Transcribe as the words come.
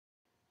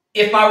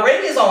If my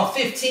rate is on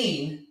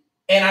 15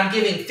 and I'm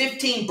giving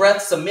 15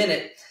 breaths a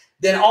minute,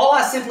 then all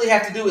I simply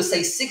have to do is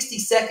say 60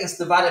 seconds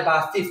divided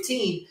by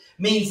 15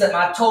 means that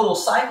my total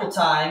cycle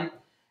time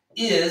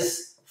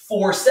is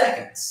 4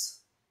 seconds.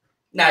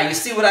 Now, you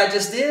see what I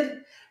just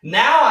did?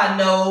 Now I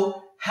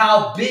know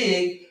how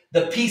big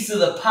the piece of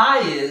the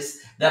pie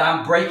is that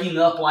I'm breaking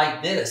up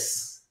like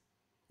this.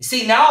 You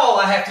see, now all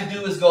I have to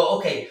do is go,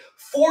 okay,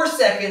 4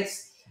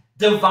 seconds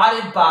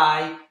divided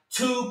by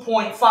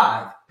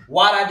 2.5.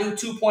 Why'd I do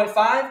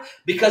 2.5?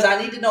 Because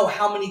I need to know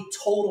how many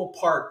total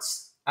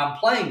parts I'm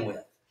playing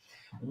with.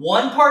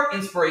 1 part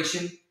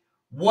inspiration,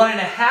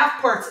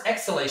 1.5 parts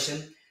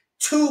exhalation,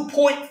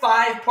 2.5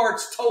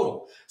 parts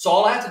total. So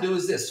all I have to do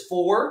is this,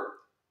 4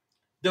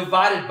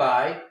 divided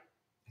by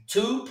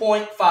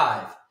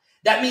 2.5.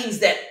 That means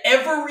that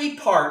every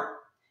part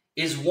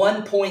is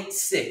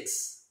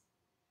 1.6.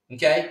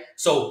 Okay?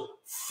 So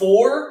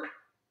 4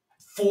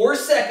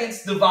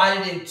 seconds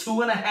divided in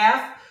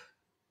 2.5,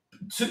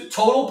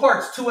 total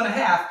parts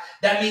 2.5.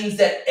 That means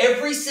that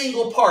every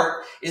single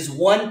part is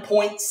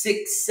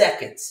 1.6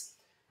 seconds.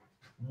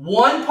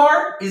 1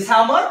 part is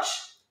how much?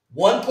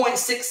 1.6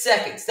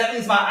 seconds. That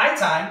means my I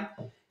time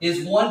is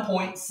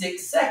 1.6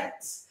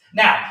 seconds.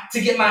 Now,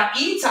 to get my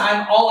E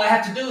time, all I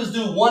have to do is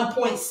do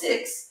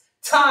 1.6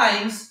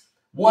 times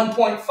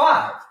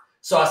 1.5.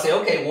 So I say,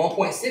 okay,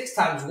 1.6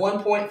 times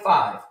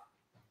 1.5.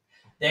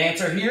 The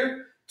answer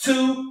here,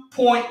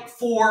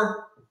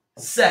 2.4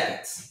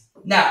 seconds.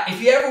 Now,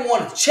 if you ever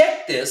want to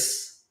check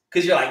this,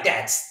 because you're like,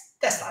 that's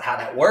not how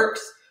that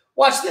works.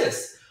 Watch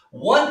this.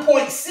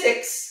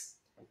 1.6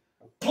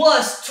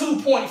 plus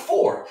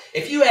 2.4.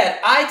 If you add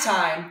I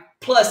time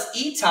plus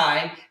E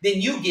time,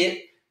 then you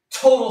get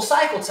total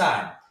cycle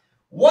time.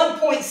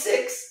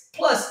 1.6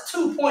 plus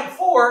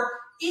 2.4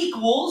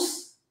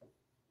 equals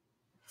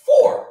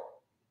 4.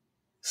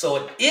 So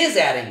it is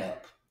adding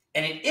up,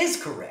 and it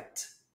is correct.